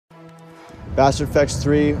Bastard FEX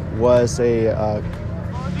III was a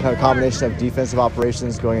kind of combination of defensive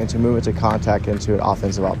operations going into movement to contact into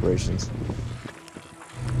offensive operations.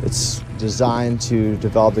 It's designed to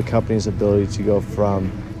develop the company's ability to go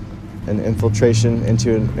from an infiltration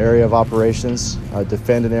into an area of operations,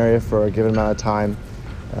 defend an area for a given amount of time,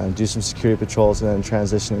 do some security patrols, and then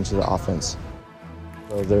transition into the offense.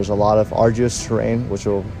 So there's a lot of arduous terrain which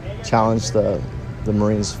will challenge the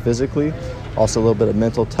Marines physically, also a little bit of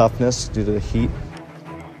mental toughness due to the heat.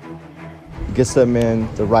 It gets them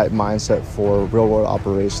in the right mindset for real-world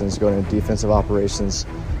operations, going into defensive operations,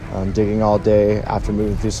 digging all day after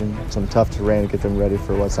moving through some tough terrain to get them ready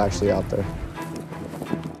for what's actually out there.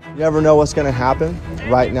 You never know what's going to happen.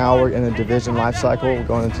 Right now we're in a division life cycle. We're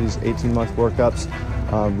going into these 18-month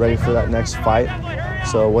workups, ready for that next fight.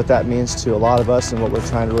 So what that means to a lot of us and what we're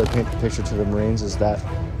trying to really paint the picture to the Marines is that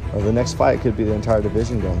the next fight could be the entire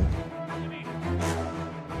division going.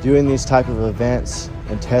 Doing these type of events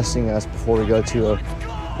and testing us before we go to an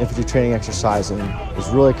infantry training exercise is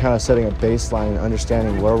really kind of setting a baseline and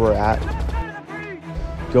understanding where we're at.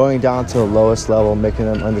 Going down to the lowest level, making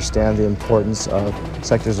them understand the importance of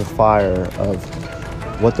sectors of fire, of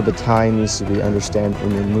what the battalion needs to be understand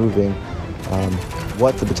when you're moving,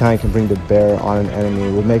 what the battalion can bring to bear on an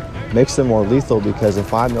enemy makes them more lethal, because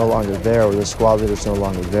if I'm no longer there or the squad leader's no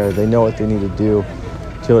longer there, they know what they need to do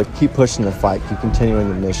to keep pushing the fight, keep continuing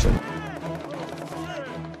the mission.